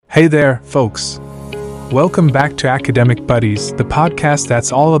Hey there, folks. Welcome back to Academic Buddies, the podcast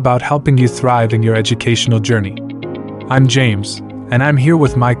that's all about helping you thrive in your educational journey. I'm James, and I'm here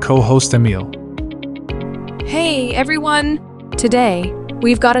with my co-host Emil. Hey, everyone! Today,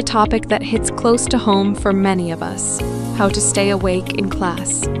 we've got a topic that hits close to home for many of us: how to stay awake in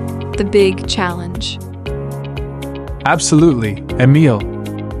class. The big challenge. Absolutely, Emil.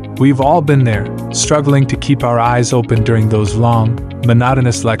 We've all been there, struggling to keep our eyes open during those long,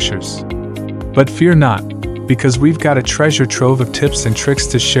 monotonous lectures. But fear not, because we've got a treasure trove of tips and tricks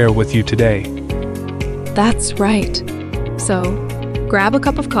to share with you today. That's right. So, grab a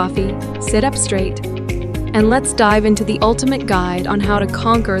cup of coffee, sit up straight, and let's dive into the ultimate guide on how to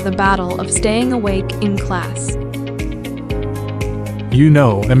conquer the battle of staying awake in class. You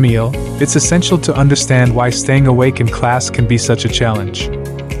know, Emil, it's essential to understand why staying awake in class can be such a challenge.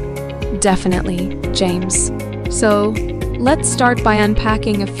 Definitely, James. So, let's start by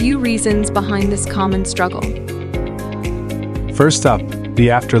unpacking a few reasons behind this common struggle. First up,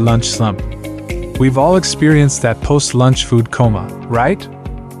 the after-lunch slump. We've all experienced that post-lunch food coma, right?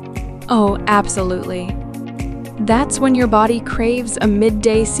 Oh, absolutely. That's when your body craves a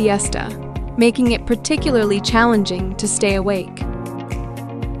midday siesta, making it particularly challenging to stay awake.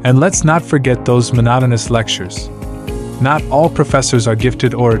 And let's not forget those monotonous lectures. Not all professors are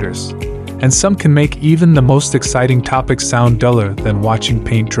gifted orators, and some can make even the most exciting topics sound duller than watching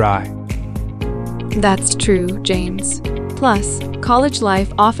paint dry. That's true, James. Plus, college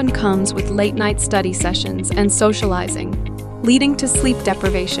life often comes with late-night study sessions and socializing, leading to sleep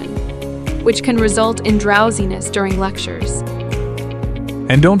deprivation, which can result in drowsiness during lectures.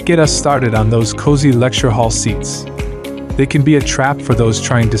 And don't get us started on those cozy lecture hall seats. They can be a trap for those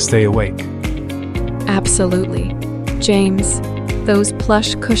trying to stay awake. Absolutely. James, those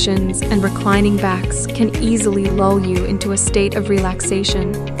plush cushions and reclining backs can easily lull you into a state of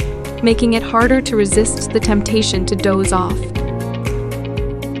relaxation, making it harder to resist the temptation to doze off.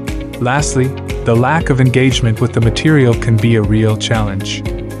 Lastly, the lack of engagement with the material can be a real challenge.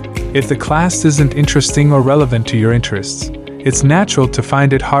 If the class isn't interesting or relevant to your interests, it's natural to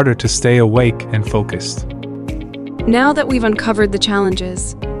find it harder to stay awake and focused. Now that we've uncovered the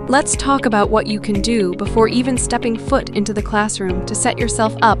challenges, let's talk about what you can do before even stepping foot into the classroom to set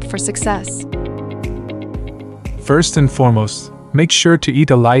yourself up for success. First and foremost, make sure to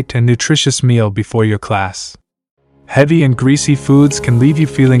eat a light and nutritious meal before your class. Heavy and greasy foods can leave you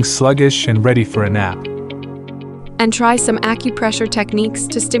feeling sluggish and ready for a nap. And try some acupressure techniques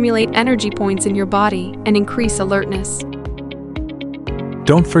to stimulate energy points in your body and increase alertness.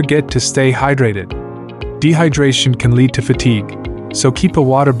 Don't forget to stay hydrated. Dehydration can lead to fatigue, so keep a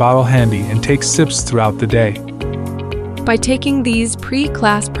water bottle handy and take sips throughout the day. By taking these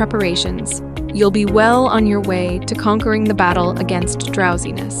pre-class preparations, you'll be well on your way to conquering the battle against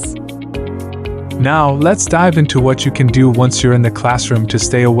drowsiness. Now, let's dive into what you can do once you're in the classroom to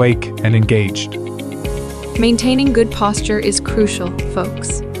stay awake and engaged. Maintaining good posture is crucial,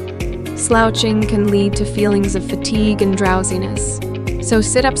 folks. Slouching can lead to feelings of fatigue and drowsiness, so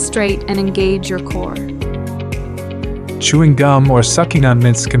sit up straight and engage your core. Chewing gum or sucking on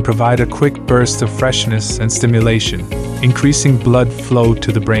mints can provide a quick burst of freshness and stimulation, increasing blood flow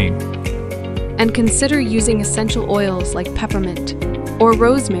to the brain. And consider using essential oils like peppermint or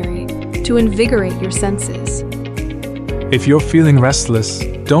rosemary to invigorate your senses. If you're feeling restless,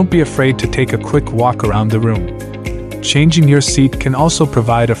 don't be afraid to take a quick walk around the room. Changing your seat can also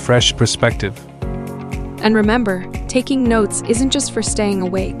provide a fresh perspective. And remember, taking notes isn't just for staying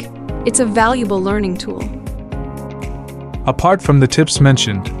awake. It's a valuable learning tool. Apart from the tips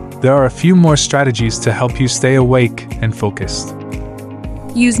mentioned, there are a few more strategies to help you stay awake and focused.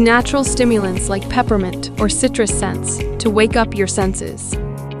 Use natural stimulants like peppermint or citrus scents to wake up your senses.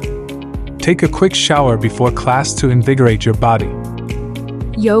 Take a quick shower before class to invigorate your body.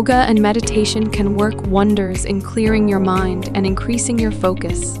 Yoga and meditation can work wonders in clearing your mind and increasing your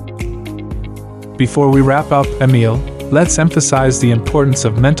focus. Before we wrap up, Emil, let's emphasize the importance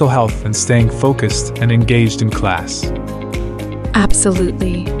of mental health and staying focused and engaged in class.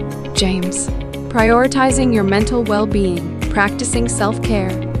 Absolutely, James. Prioritizing your mental well-being, practicing self-care,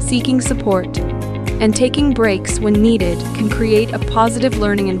 seeking support, and taking breaks when needed can create a positive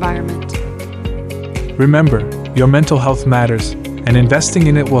learning environment. Remember, your mental health matters, and investing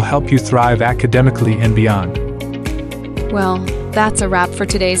in it will help you thrive academically and beyond. Well, that's a wrap for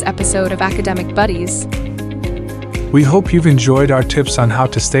today's episode of Academic Buddies. We hope you've enjoyed our tips on how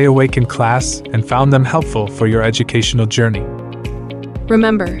to stay awake in class and found them helpful for your educational journey.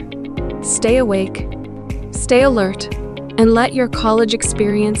 Remember, stay awake, stay alert, and let your college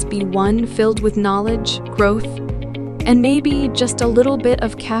experience be one filled with knowledge, growth, and maybe just a little bit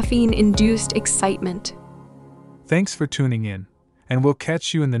of caffeine-induced excitement. Thanks for tuning in, and we'll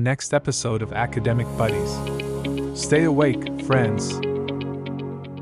catch you in the next episode of Academic Buddies. Stay awake, friends.